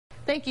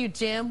Thank you,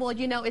 Jim. Well,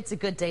 you know, it's a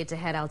good day to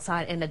head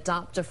outside and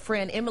adopt a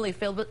friend. Emily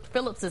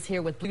Phillips is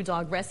here with Blue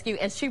Dog Rescue,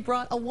 and she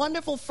brought a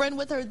wonderful friend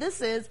with her.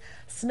 This is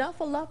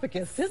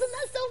Snuffaluffagus. Isn't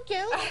that so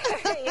cute?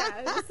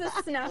 Yeah, this is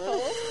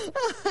Snuffles.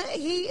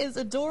 He is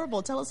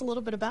adorable. Tell us a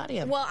little bit about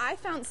him. Well,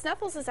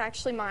 Snuffles is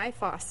actually my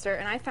foster,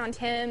 and I found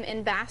him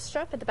in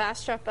Bastrop at the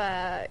Bastrop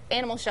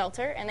Animal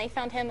Shelter, and they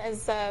found him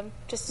as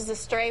just as a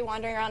stray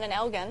wandering around in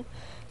Elgin.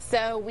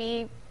 So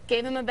we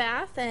gave him a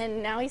bath,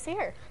 and now he's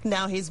here.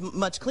 Now he's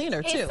much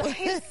cleaner, too.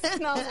 He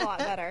smells a lot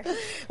better.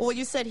 Well,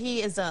 you said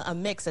he is a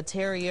mix, a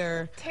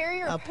terrier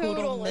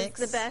poodle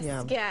mix. Is the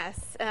best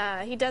guess.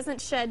 He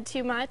doesn't shed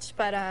too much,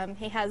 but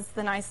he has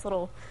the nice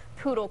little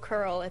poodle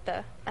curl at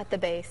the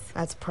base.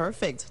 That's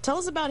perfect. Tell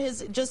us about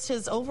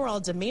his overall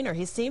demeanor.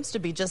 He seems to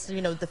be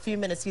the few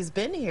minutes he's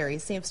been here, he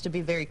seems to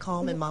be very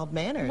calm and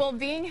mild-mannered. Well,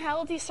 being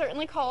held, he's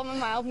certainly calm and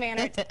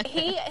mild-mannered.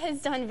 He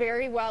has done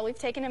very well. We've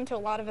taken him to a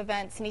lot of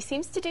events, and he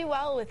seems to do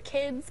well with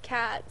kids,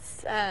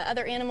 cats,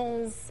 other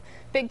animals,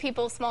 big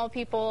people, small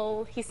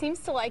people. He seems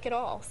to like it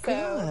all.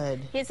 So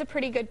good. He has a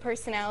pretty good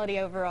personality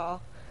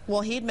overall.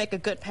 Well, he'd make a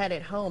good pet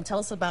at home. Tell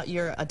us about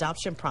your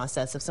adoption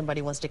process if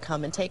somebody wants to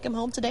come and take him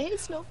home today,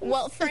 Snuffles.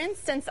 Well, for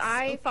instance,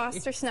 I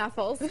foster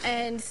Snuffles,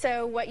 and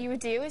so what you would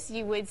do is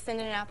you would send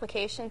in an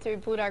application through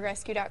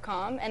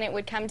BlueDogRescue.com, and it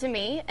would come to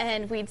me,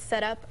 and we'd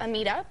set up a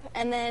meetup,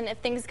 and then if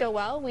things go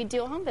well, we'd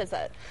do a home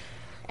visit.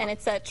 And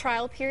it's a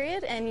trial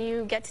period, and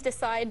you get to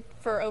decide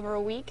for over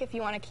a week if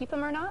you want to keep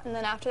them or not, and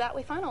then after that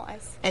we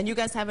finalize. And you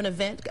guys have an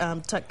event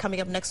coming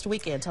up next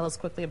weekend. Tell us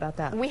quickly about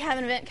that. We have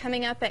an event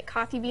coming up at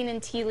Coffee Bean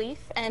and Tea Leaf,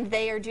 and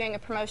they are doing a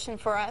promotion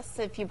for us.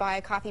 If you buy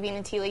a Coffee Bean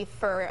and Tea Leaf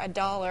for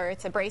 $1,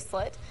 it's a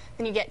bracelet,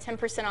 then you get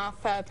 10% off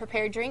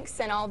prepared drinks,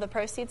 and all the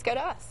proceeds go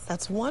to us.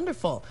 That's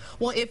wonderful.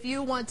 Well, if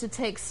you want to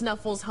take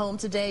Snuffles home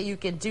today, you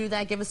can do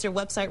that. Give us your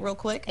website real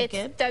quick. It's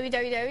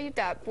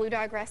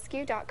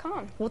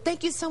www.bluedogrescue.com. Well,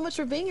 thank you so much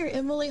for being here,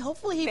 Emily.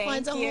 Hopefully he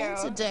finds a home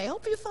today.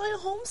 Hope you find a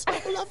home,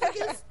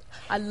 Snuffaluffagus.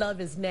 I love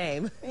his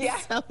name. Yeah.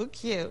 So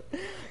cute.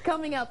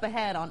 Coming up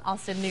ahead on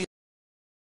Austin News.